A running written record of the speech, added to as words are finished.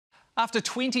After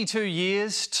 22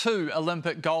 years, 2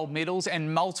 Olympic gold medals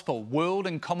and multiple World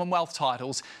and Commonwealth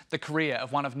titles, the career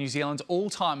of one of New Zealand's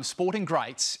all-time sporting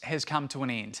greats has come to an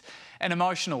end. An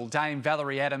emotional Dame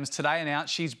Valerie Adams today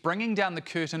announced she's bringing down the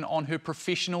curtain on her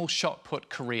professional shot put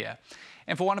career.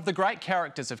 And for one of the great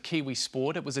characters of Kiwi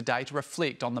sport, it was a day to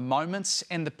reflect on the moments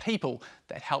and the people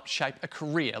that helped shape a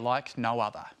career like no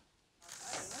other.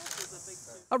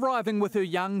 Arriving with her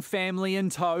young family in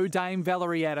tow, Dame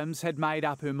Valerie Adams had made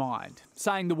up her mind.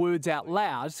 Saying the words out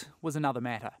loud was another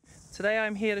matter. Today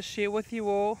I'm here to share with you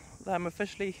all that I'm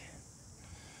officially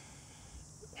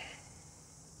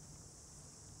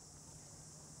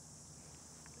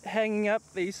hanging up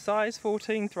these size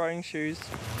 14 throwing shoes.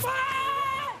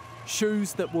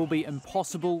 Shoes that will be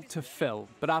impossible to fill.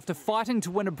 But after fighting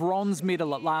to win a bronze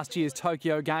medal at last year's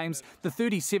Tokyo Games, the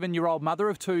 37-year-old mother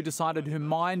of 2 decided her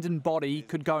mind and body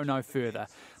could go no further.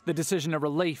 The decision a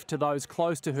relief to those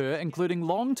close to her, including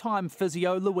long-time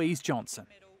physio Louise Johnson.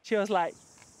 She was like,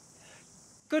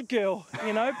 good girl,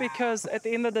 you know, because at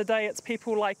the end of the day it's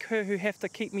people like her who have to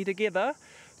keep me together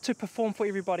to perform for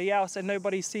everybody else, and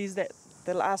nobody sees that.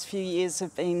 The last few years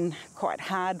have been quite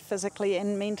hard physically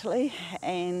and mentally,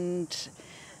 and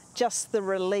just the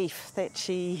relief that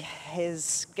she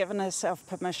has given herself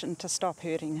permission to stop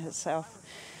hurting herself.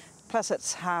 Plus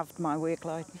it's halved my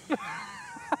workload.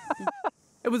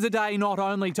 It was a day not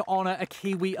only to honour a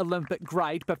Kiwi Olympic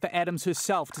great, but for Adams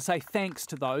herself to say thanks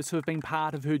to those who have been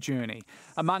part of her journey.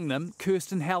 Among them,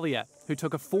 Kirsten Hellier, who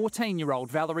took a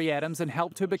 14-year-old Valerie Adams and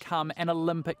helped her become an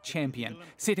Olympic champion,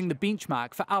 setting the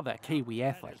benchmark for other Kiwi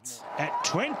athletes. At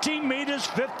 20 metres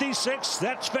 56,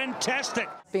 that's fantastic.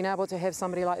 Being able to have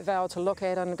somebody like Val to look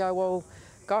at and go, well,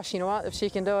 gosh, you know what, if she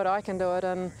can do it, I can do it.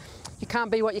 And you can't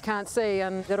be what you can't see,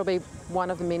 and that'll be one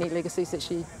of the many legacies that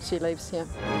she leaves here.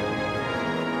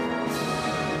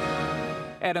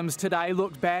 Adams today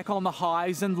looked back on the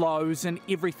highs and lows and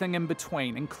everything in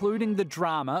between, including the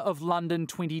drama of London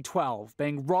 2012,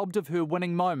 being robbed of her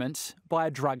winning moment by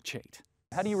a drug cheat.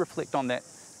 How do you reflect on that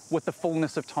with the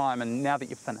fullness of time and now that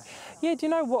you've finished? Yeah, do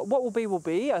you know what will be will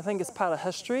be? I think it's part of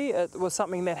history. It was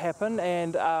something that happened,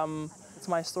 and it's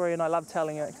my story, and I love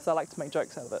telling it because I like to make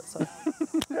jokes out of it. So.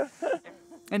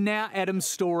 And now Adams'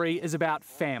 story is about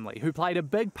family, who played a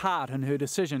big part in her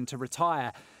decision to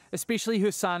retire, especially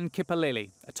her son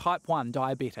Kipaleli, a type 1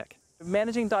 diabetic.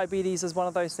 Managing diabetes is one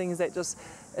of those things that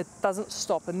it doesn't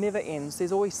stop, it never ends.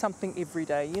 There's always something every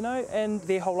day, you know, and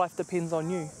their whole life depends on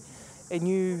you, and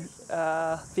you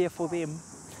are there for them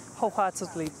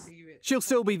wholeheartedly. She'll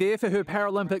still be there for her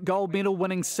Paralympic gold medal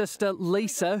winning sister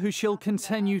Lisa, who she'll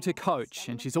continue to coach,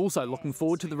 and she's also looking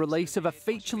forward to the release of a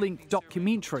feature-length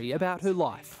documentary about her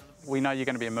life. We know you're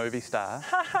going to be a movie star.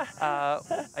 Are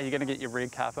you going to get your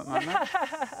red carpet moment?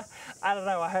 I don't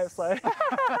know, I hope so.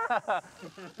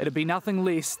 It'd be nothing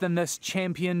less than this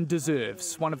champion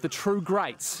deserves, one of the true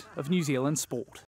greats of New Zealand sport.